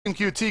Team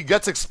QT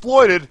gets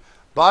exploited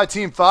by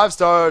Team 5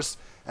 Stars,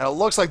 and it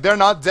looks like they're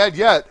not dead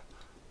yet.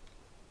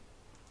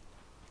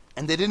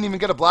 And they didn't even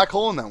get a black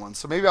hole in that one.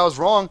 So maybe I was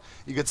wrong.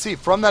 You could see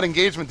from that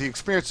engagement, the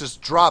experience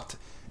just dropped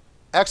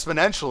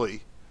exponentially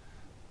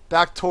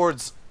back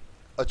towards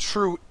a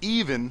true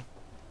even.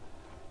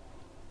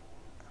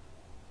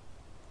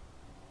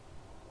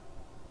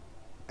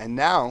 And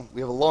now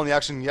we have a lull in the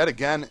action yet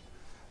again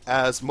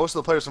as most of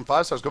the players from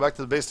 5 Stars go back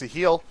to the base to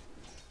heal.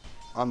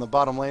 On the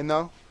bottom lane,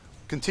 though,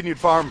 continued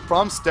farm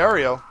from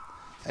Stereo,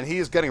 and he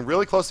is getting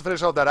really close to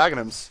finish out that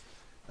Aghanims.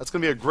 That's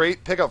going to be a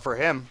great pickup for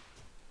him.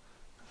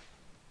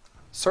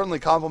 Certainly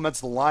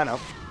complements the lineup.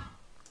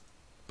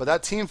 But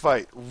that team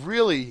fight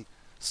really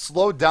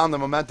slowed down the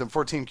momentum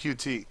for Team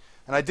QT.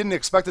 And I didn't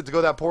expect it to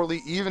go that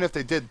poorly, even if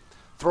they did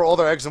throw all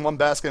their eggs in one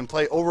basket and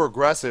play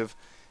over-aggressive.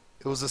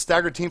 It was a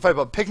staggered team fight,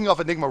 but picking off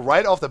Enigma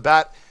right off the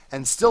bat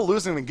and still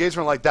losing an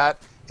engagement like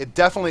that, it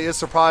definitely is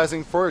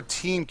surprising for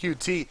Team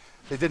QT.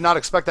 They did not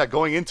expect that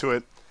going into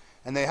it,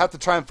 and they have to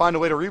try and find a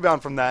way to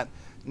rebound from that.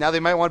 Now they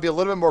might want to be a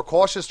little bit more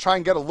cautious, try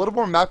and get a little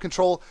more map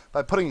control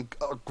by putting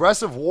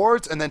aggressive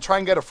wards and then try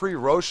and get a free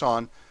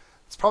Roshan.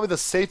 It's probably the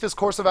safest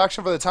course of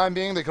action for the time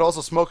being. They could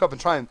also smoke up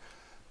and try and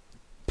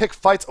pick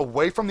fights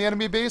away from the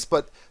enemy base,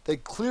 but they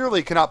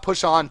clearly cannot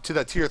push on to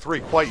that tier 3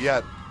 quite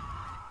yet.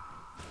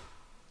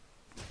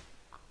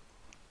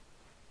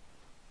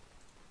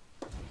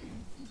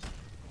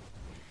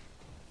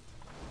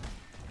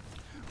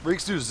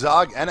 Riksu,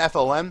 Zog, and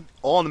FLM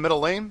all in the middle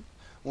lane.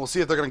 We'll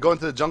see if they're going to go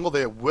into the jungle.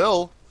 They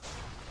will.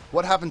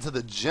 What happened to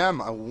the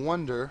gem? I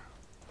wonder.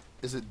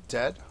 Is it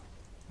dead?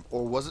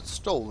 Or was it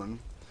stolen?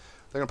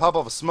 They're going to pop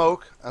off a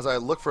smoke as I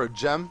look for a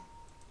gem.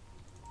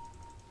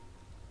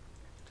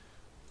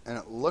 And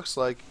it looks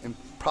like it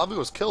probably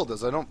was killed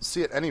as I don't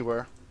see it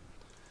anywhere.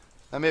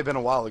 That may have been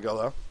a while ago,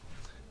 though.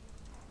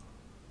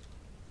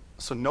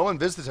 So no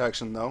invis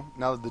detection, though,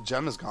 now that the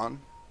gem is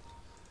gone.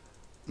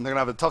 And they're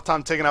going to have a tough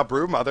time taking out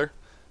Broodmother.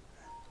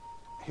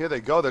 Here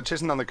they go. They're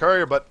chasing down the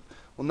courier, but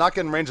will not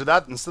get in range of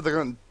that. Instead, they're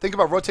going to think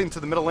about rotating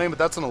to the middle lane, but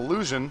that's an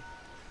illusion.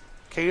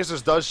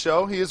 Kazers does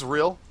show. He is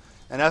real.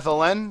 And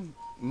FLN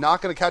not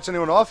going to catch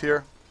anyone off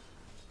here.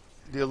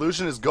 The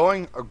illusion is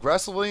going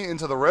aggressively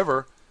into the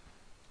river.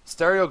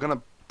 Stereo going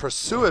to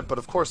pursue it, but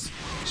of course,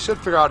 he should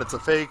figure out it's a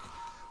fake.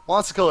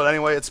 Wants to kill it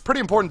anyway. It's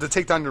pretty important to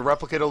take down your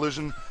replicate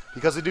illusion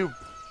because they do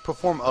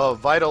perform a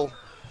vital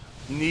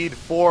need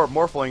for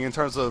Morphling in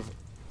terms of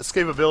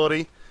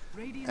escapability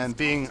and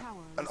being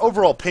an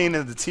overall pain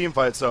in the team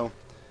fight, so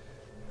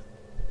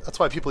that's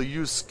why people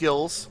use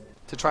skills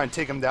to try and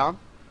take him down.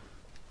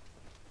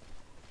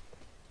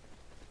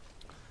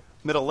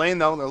 Middle lane,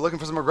 though, they're looking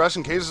for some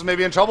aggression. Kazers may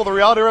be in trouble. The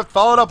Reality Rift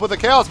followed up with a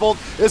Chaos Bolt.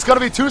 It's going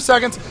to be 2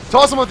 seconds.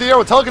 Toss him with the air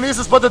with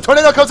telekinesis, but the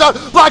tornado comes out.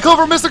 Black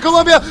Clover, Mr.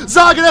 Columbia,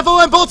 Zog and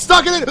FLN both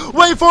stuck in it.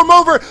 Waveform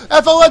over.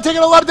 FLN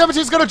taking a lot of damage.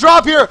 He's going to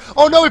drop here.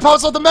 Oh no, he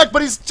pops out the mech,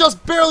 but he's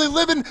just barely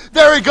living.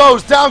 There he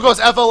goes. Down goes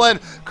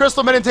FLN.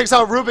 Crystal Minion takes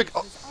out Rubik,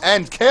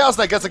 and Chaos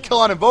Knight gets a kill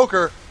on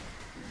Invoker.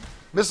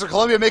 Mr.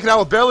 Columbia making out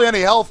with barely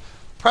any health.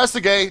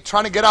 Prestigay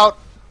trying to get out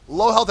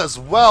low health as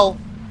well.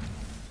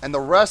 And the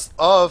rest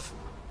of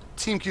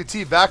Team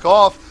QT back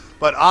off,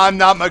 but I'm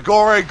Not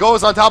Magori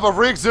goes on top of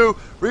Riksu.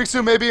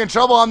 Riksu may be in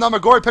trouble. I'm Not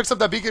Magori picks up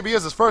that BKB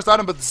as his first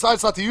item, but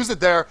decides not to use it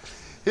there.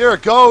 Here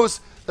it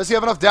goes. Does he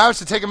have enough damage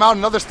to take him out?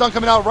 Another stun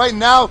coming out right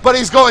now, but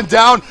he's going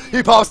down.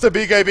 He pops the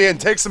BKB and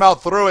takes him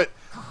out through it.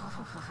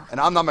 And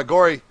I'm Not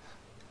Magori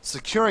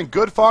securing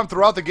good farm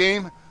throughout the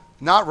game,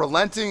 not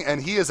relenting,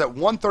 and he is at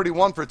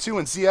 131 for 2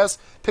 in CS.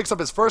 Picks up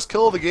his first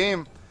kill of the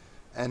game,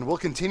 and will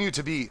continue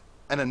to be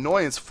an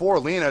annoyance for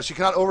Lena. She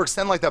cannot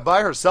overextend like that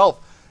by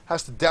herself.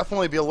 Has to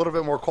definitely be a little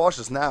bit more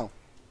cautious now.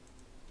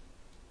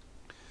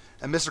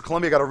 And Mr.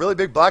 Columbia got a really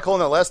big black hole in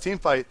that last team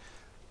fight,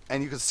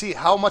 and you can see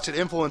how much it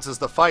influences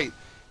the fight.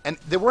 And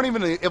they weren't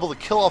even able to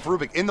kill off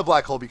Rubik in the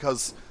black hole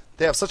because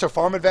they have such a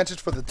farm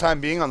advantage for the time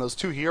being on those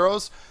 2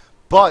 heroes,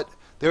 but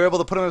they were able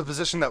to put him in a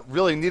position that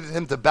really needed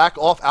him to back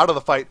off out of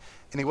the fight,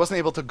 and he wasn't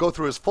able to go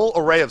through his full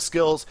array of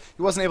skills.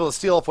 He wasn't able to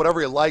steal off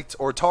whatever he liked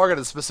or target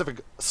a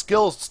specific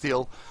skill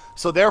steal,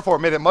 so therefore it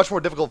made it a much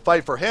more difficult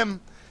fight for him,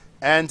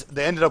 and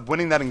they ended up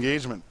winning that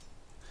engagement.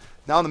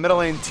 Now in the middle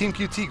lane, Team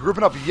QT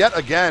grouping up yet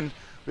again.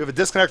 We have a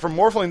disconnect from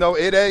Morphling, though.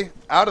 8A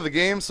out of the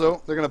game,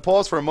 so they're going to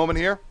pause for a moment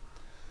here.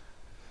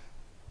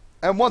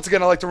 And once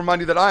again, I'd like to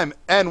remind you that I'm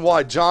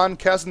NYJohn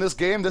casting this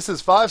game. This is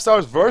 5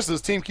 Stars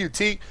versus Team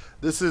QT.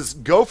 This is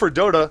Go for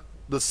Dota,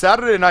 the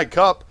Saturday Night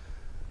Cup.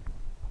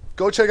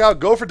 Go check out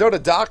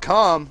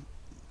gofordota.com.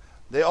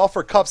 They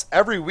offer cups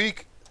every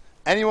week.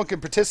 Anyone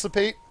can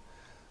participate.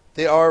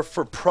 They are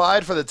for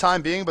pride for the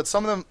time being, but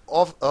some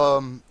of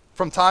them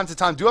from time to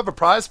time do have a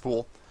prize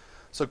pool.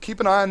 So keep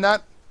an eye on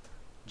that.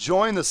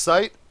 Join the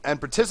site and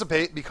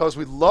participate because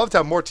we'd love to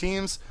have more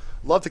teams,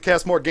 love to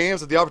cast more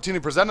games if the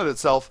opportunity presented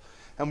itself.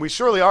 And we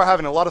surely are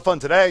having a lot of fun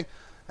today,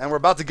 and we're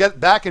about to get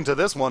back into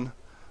this one.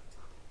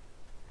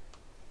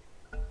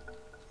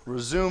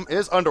 Resume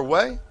is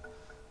underway.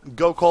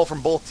 Go call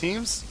from both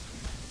teams.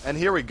 And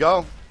here we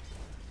go.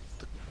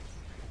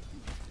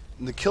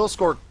 And the kill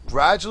score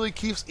gradually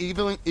keeps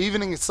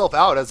evening itself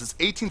out as it's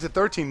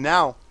 18-13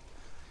 now.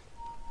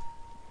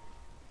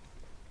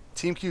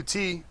 Team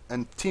QT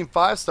and Team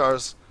 5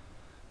 Stars,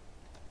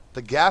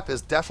 the gap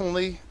is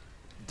definitely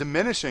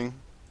diminishing.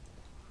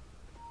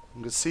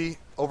 You can see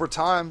over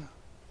time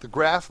the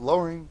graph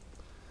lowering.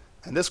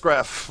 And this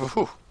graph,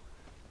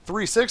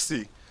 360.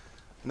 And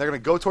they're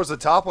going to go towards the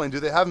top lane. Do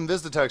they have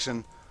invis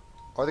detection?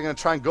 Are they going to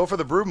try and go for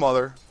the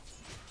Broodmother?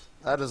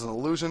 That is an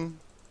illusion.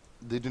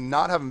 They do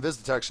not have invis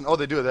detection. Oh,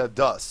 they do. They have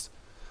dust.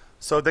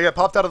 So they get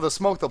popped out of the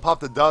smoke. They'll pop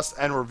the dust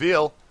and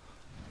reveal.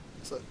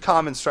 It's a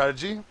common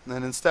strategy.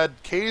 And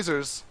instead,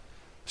 Kazers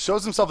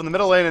shows himself in the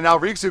middle lane. And now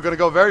Riksu going to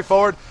go very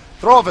forward.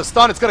 Throw off his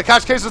stun. It's going to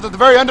catch Kazers at the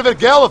very end of it.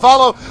 Gale will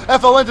follow.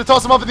 FLN to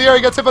toss him up in the air.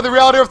 He gets hit by the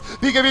reality earth.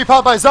 BKB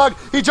popped by Zug.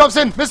 He jumps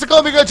in. Mr.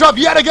 Columbia going to drop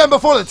yet again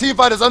before the team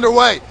fight is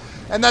underway.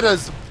 And that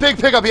is big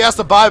pickup. He has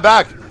to buy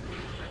back.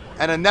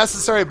 And a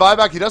necessary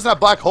buyback. He doesn't have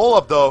Black Hole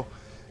up, though.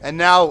 And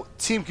now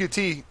Team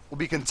QT will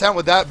be content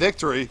with that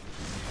victory.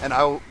 And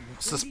I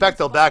suspect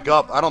they'll back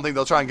up. I don't think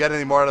they'll try and get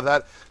any more out of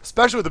that.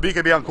 Especially with the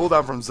BKB on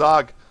cooldown from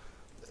Zog.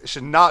 They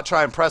should not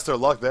try and press their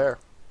luck there.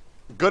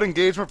 Good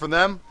engagement from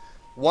them.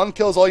 One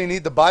kill is all you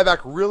need. The buyback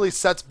really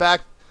sets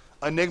back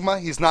Enigma.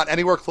 He's not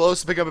anywhere close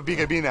to pick up a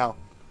BKB now.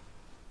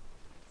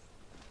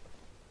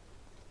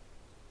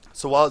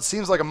 So while it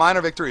seems like a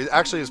minor victory, it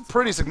actually is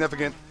pretty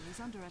significant.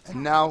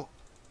 And now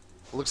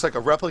it looks like a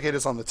replicate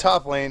is on the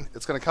top lane.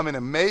 It's going to come in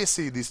and may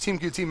see these Team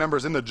QT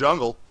members in the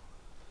jungle.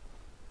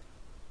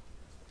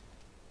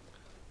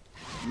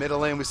 Middle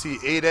lane, we see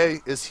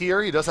 8A is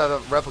here. He does have a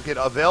replicate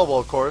available,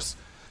 of course.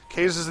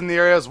 Cage is in the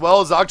area as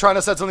well. Zog trying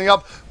to set something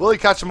up. Will he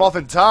catch him off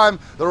in time?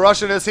 The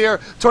Russian is here.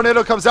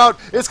 Tornado comes out.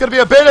 It's going to be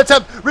a bait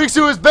attempt.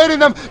 Riksu is baiting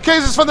them.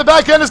 Cage is from the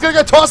back end. Is going to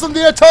get tossed in the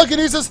air.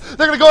 Telekinesis.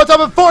 They're going to go on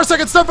top in 4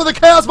 seconds. Step for the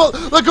Chaos Bolt.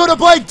 Laguna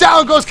Blade.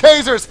 Down goes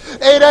Kazers.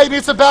 8A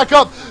needs to back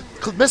up.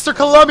 Mr.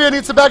 Columbia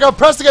needs to back up.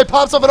 Prestigate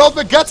pops up and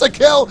ultimate gets a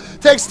kill.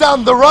 Takes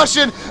down the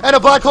Russian. And a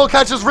Black Hole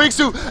catches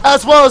Riksu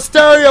as well as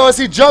Stereo as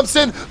he jumps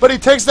in. But he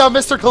takes down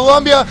Mr.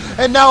 Columbia.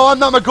 And now I'm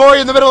not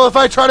Magori in the middle of the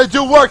fight trying to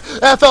do work.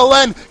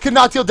 FLN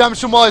cannot deal damage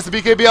to him while he has the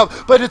BKB up.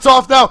 But it's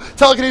off now.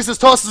 Telekinesis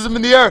tosses him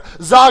in the air.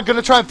 Zog going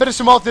to try and finish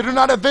him off. They do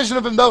not have vision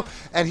of him though.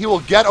 And he will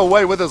get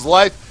away with his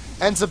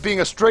life. Ends up being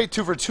a straight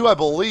 2 for 2, I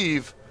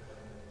believe.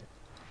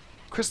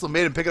 Crystal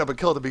made him picking up a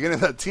kill at the beginning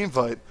of that team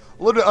fight.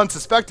 A little bit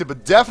unsuspected,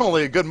 but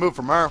definitely a good move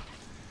from her.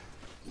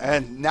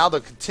 And now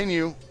they'll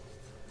continue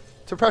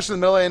to pressure the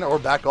middle lane or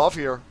back off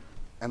here.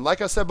 And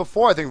like I said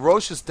before, I think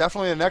Roche is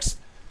definitely the next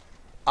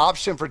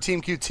option for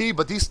Team QT,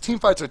 but these team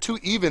fights are too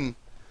even.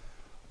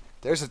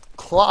 There's a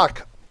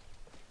clock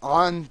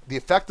on the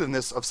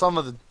effectiveness of some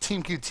of the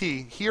Team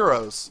QT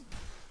heroes.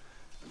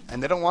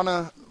 And they don't want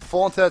to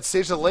fall into that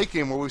stage of the late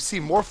game where we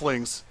see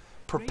Morphlings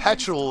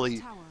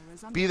perpetually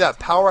be that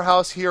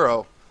powerhouse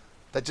hero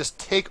that just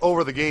take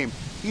over the game.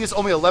 He is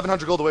only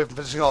 1,100 gold away from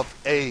finishing off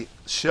a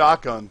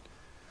shotgun.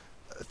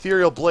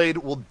 Ethereal Blade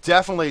will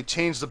definitely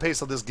change the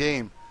pace of this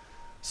game.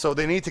 So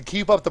they need to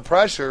keep up the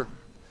pressure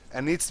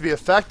and needs to be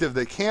effective.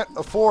 They can't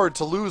afford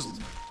to lose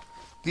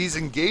these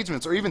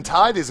engagements or even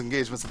tie these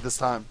engagements at this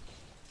time.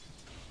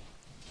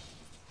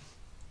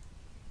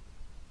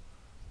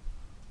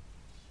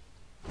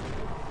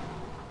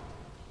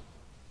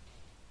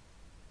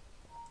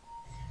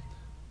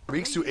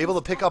 Riksu able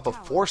to pick up a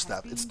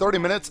 4-step. It's 30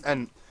 minutes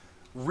and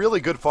really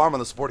good farm on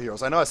the support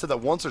heroes. I know I said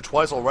that once or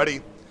twice already,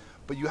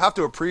 but you have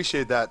to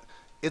appreciate that.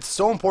 It's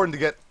so important to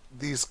get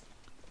these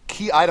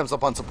key items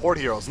up on support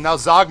heroes. Now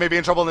Zog may be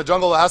in trouble in the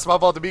jungle. Has to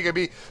pop out the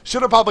BKB.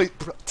 Should have probably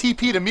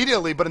TP'd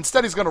immediately, but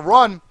instead he's going to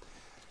run,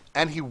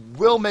 and he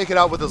will make it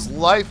out with his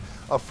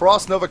life. A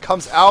Frost Nova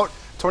comes out.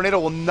 Tornado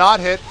will not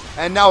hit,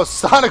 and now a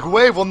Sonic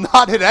Wave will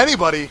not hit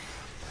anybody.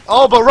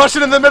 Oh, but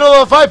Russian in the middle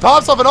of the fight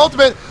pops off an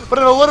ultimate, but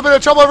in a little bit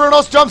of trouble. Everyone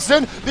else jumps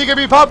in.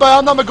 BKB popped by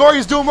Amna Magori.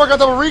 He's doing work on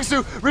top of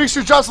Riksu.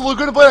 Riksu drops the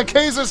Laguna Blade on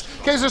Kazers.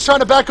 Kazers trying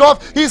to back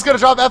off. He's going to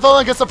drop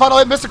FLN, gets the final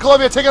hit. Mr.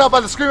 Columbia taken out by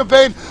the Scream of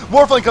Pain.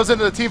 Morphling comes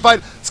into the team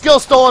fight. Skill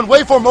stolen.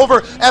 Waveform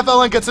over.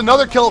 FLN gets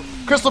another kill.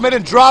 Crystal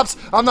Maiden drops.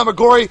 Amna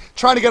Magori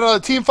trying to get out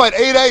of the team fight.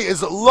 8A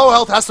is low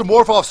health, has to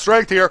morph off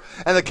strength here,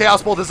 and the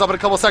Chaos Bolt is up in a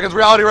couple seconds.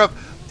 Reality Rift.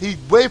 He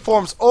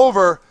waveforms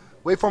over.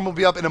 Waveform will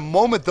be up in a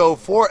moment, though,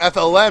 for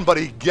FLN, but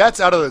he gets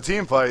out of the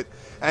team fight.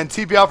 And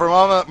TP out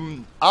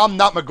from I'm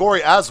Not Magori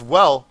as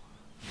well.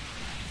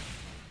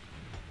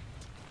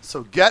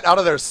 So get out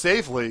of there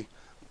safely.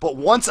 But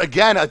once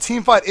again, a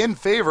team fight in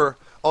favor.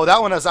 Oh,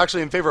 that one is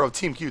actually in favor of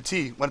Team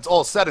QT when it's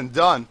all said and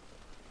done.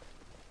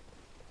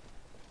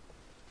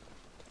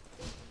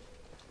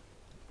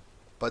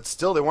 But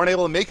still, they weren't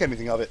able to make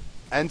anything of it.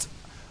 And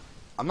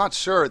I'm not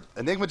sure.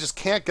 Enigma just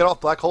can't get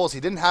off Black Holes.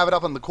 He didn't have it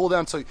up on the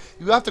cooldown, so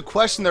you have to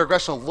question their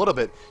aggression a little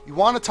bit. You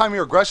want to time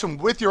your aggression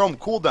with your own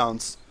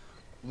cooldowns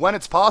when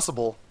it's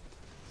possible.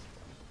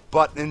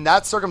 But in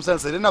that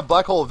circumstance, they didn't have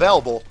Black Hole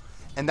available,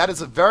 and that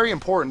is very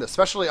important,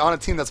 especially on a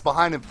team that's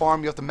behind in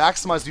farm. You have to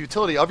maximize the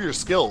utility of your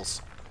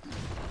skills.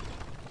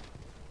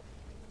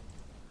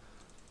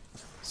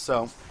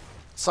 So,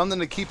 something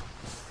to keep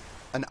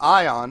an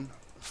eye on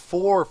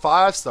 4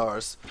 5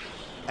 stars.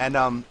 And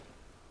I'm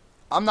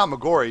not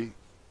Magori.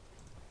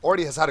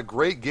 Already has had a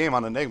great game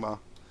on Enigma.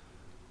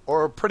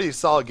 Or a pretty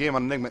solid game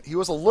on Enigma. He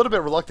was a little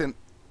bit reluctant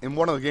in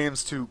one of the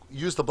games to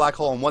use the black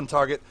hole on one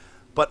target.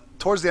 But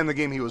towards the end of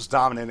the game, he was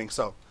dominating.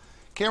 So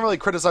can't really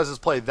criticize his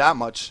play that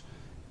much.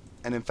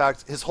 And in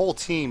fact, his whole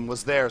team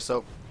was there.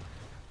 So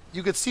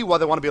you could see why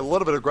they want to be a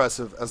little bit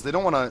aggressive, as they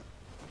don't want to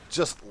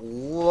just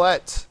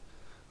let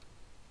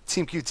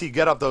Team QT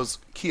get up those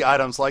key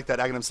items like that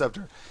Aghanim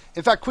Scepter.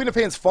 In fact, Queen of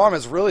Pain's farm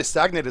has really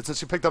stagnated since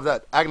she picked up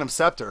that Aghanim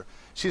Scepter.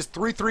 She's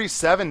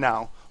 337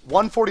 now,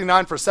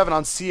 149 for 7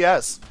 on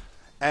CS,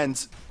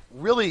 and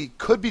really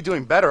could be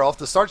doing better off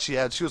the start she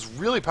had. She was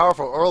really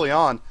powerful early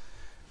on,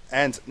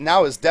 and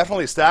now is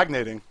definitely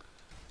stagnating.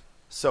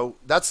 So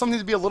that's something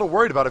to be a little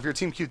worried about if you're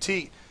Team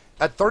QT.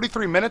 At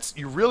 33 minutes,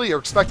 you really are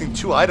expecting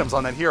 2 items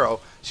on that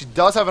hero. She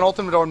does have an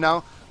ultimate orb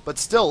now, but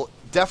still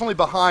definitely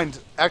behind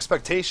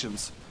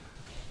expectations.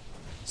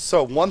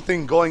 So one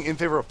thing going in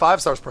favor of 5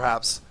 stars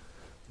perhaps.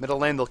 Middle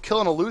lane, they'll kill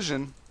an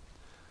illusion.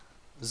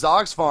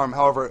 Zog's farm,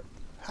 however,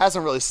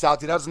 hasn't really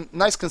stopped. It has a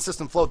nice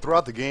consistent flow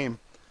throughout the game.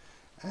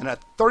 And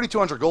at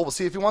 3,200 gold, we'll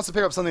see if he wants to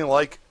pick up something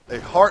like a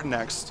heart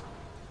next.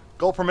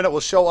 Gold per minute will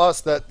show us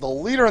that the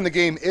leader in the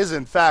game is,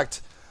 in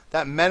fact,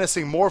 that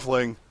menacing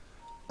Morphling.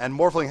 And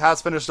Morphling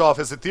has finished off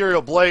his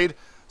Ethereal Blade,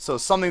 so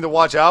something to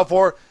watch out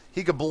for.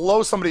 He could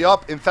blow somebody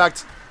up. In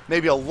fact,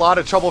 maybe a lot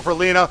of trouble for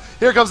Lina.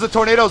 Here comes the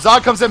tornado.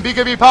 Zog comes in.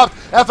 BKB popped.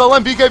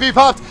 FLN BKB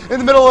popped in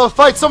the middle of a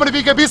fight. So many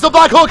BKBs. The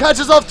black hole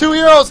catches off 2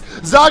 heroes.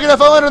 Zog and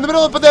FLN are in the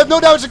middle of it, but they have no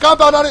damage to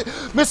compound on it.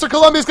 Mr.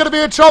 Columbia's going to be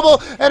in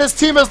trouble, and his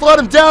team has let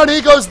him down.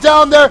 He goes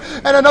down there,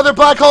 and another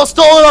black hole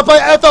stolen up by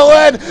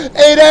FLN.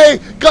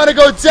 8A gonna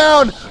go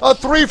down. A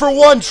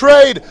 3-for-1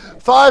 trade.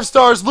 5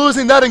 stars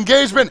losing that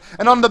engagement,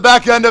 and on the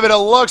back end of it, it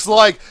looks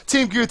like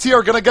Team QT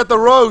are going to get the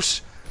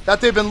Roche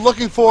that they've been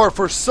looking for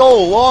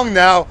so long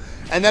now,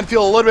 and then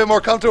feel a little bit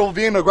more comfortable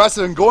being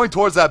aggressive and going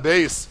towards that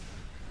base.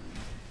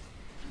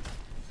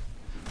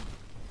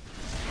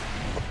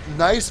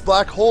 Nice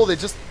black hole. They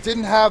just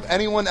didn't have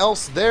anyone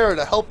else there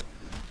to help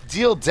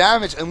deal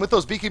damage, and with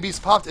those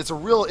BKBs popped, it's a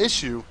real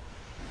issue.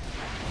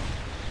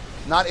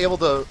 Not able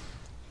to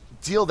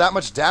deal that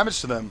much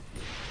damage to them.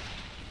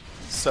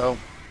 So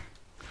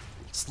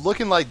it's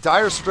looking like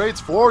dire straits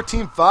for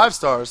Team 5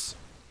 stars.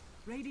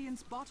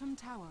 Radiant's bottom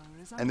tower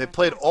is And they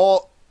played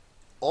all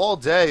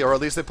day, or at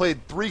least they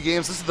played 3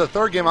 games. This is the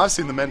 3rd game I've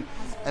seen them in,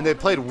 and they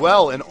played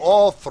well in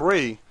all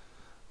 3.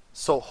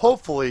 So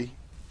hopefully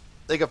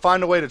they can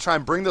find a way to try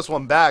and bring this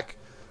one back.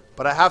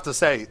 But I have to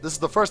say, this is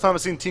the first time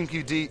I've seen Team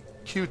QT,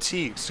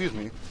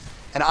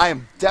 and I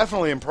am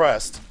definitely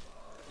impressed.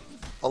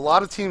 A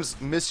lot of teams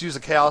misuse a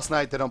Chaos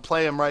Knight. They don't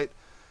play him right.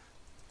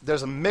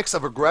 There's a mix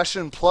of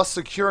aggression plus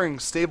securing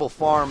stable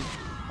farm,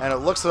 and it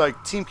looks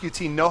like Team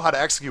QT know how to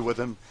execute with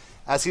him,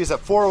 as he is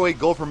at 408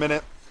 gold per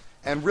minute,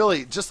 and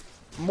really just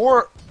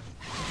more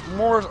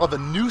of a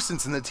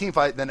nuisance in the team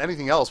fight than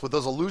anything else. With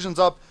those illusions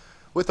up,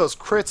 with those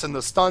crits and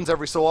the stuns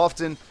every so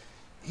often,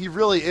 he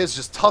really is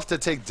just tough to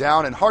take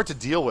down and hard to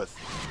deal with.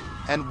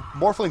 And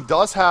Morphling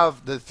does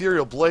have the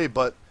Ethereal Blade,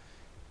 but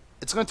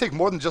it's going to take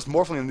more than just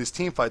Morphling in these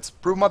team fights.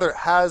 Broodmother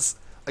has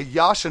a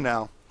Yasha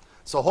now,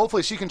 so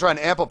hopefully she can try and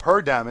amp up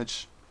her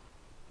damage.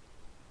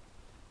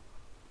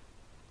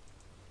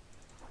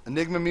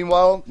 Enigma,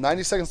 meanwhile,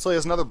 90 seconds till he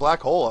has another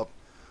black hole up,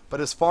 but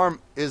his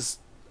farm is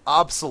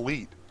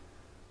obsolete.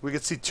 We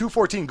could see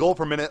 214 gold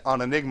per minute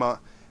on Enigma,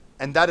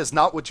 and that is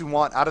not what you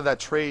want out of that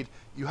trade.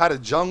 You had a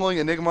jungling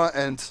Enigma,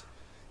 and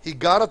he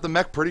got up the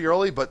mech pretty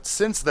early, but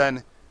since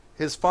then,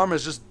 his farm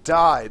has just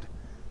died.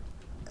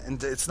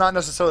 And it's not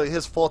necessarily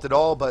his fault at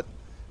all, but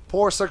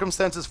poor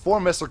circumstances for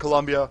Mr.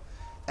 Columbia,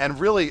 and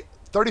really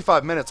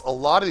 35 minutes, a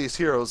lot of these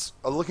heroes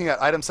are looking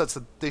at item sets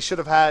that they should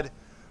have had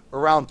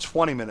around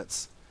 20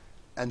 minutes,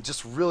 and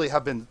just really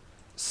have been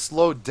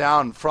slowed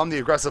down from the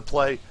aggressive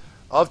play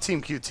of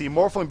Team QT,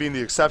 Morphling being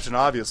the exception,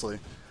 obviously.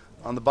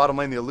 On the bottom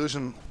lane, the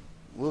illusion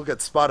will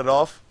get spotted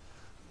off.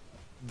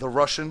 The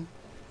Russian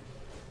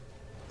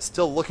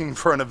still looking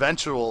for an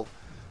eventual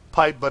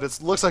pipe, but it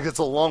looks like it's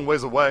a long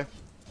ways away.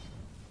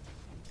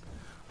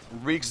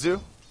 Rikzu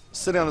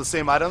sitting on the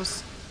same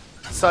items,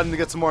 deciding to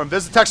get some more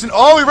invis detection.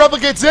 Oh, he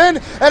replicates in,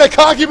 and a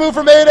cocky move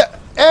from A to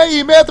A.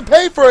 He may have to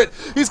pay for it.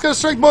 He's going to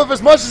strength move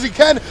as much as he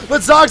can.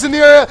 Let Zog's in the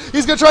area.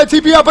 He's going to try and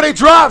TP up, but he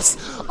drops.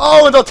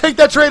 Oh, and they'll take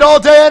that trade all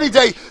day, any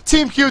day.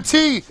 Team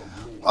QT.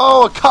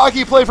 Oh, a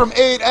cocky play from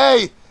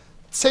 8A.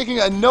 Taking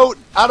a note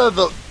out of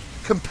the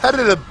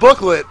competitive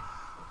booklet.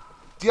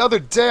 The other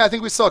day, I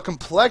think we saw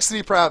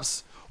Complexity,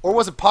 perhaps, or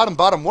was it Pot and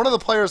Bottom? One of the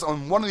players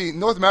on one of the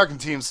North American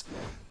teams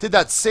did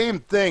that same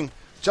thing,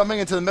 jumping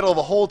into the middle of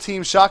a whole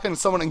team, shotgunning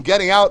someone and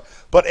getting out,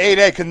 but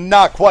 8A could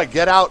not quite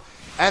get out,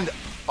 and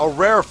a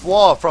rare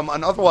flaw from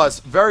an otherwise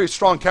very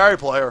strong carry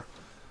player.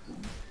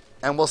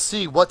 And we'll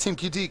see what Team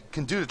QT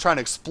can do to try and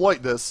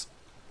exploit this,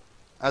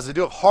 as they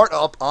do have Heart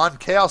up on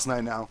Chaos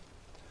Knight now.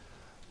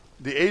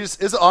 The Aegis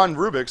is on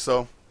Rubik,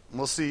 so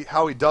we'll see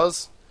how he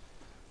does.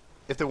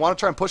 If they want to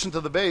try and push into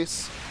the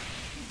base.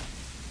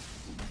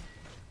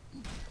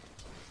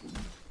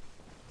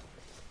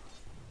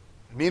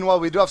 Meanwhile,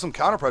 we do have some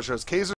counter pressure as Kaiser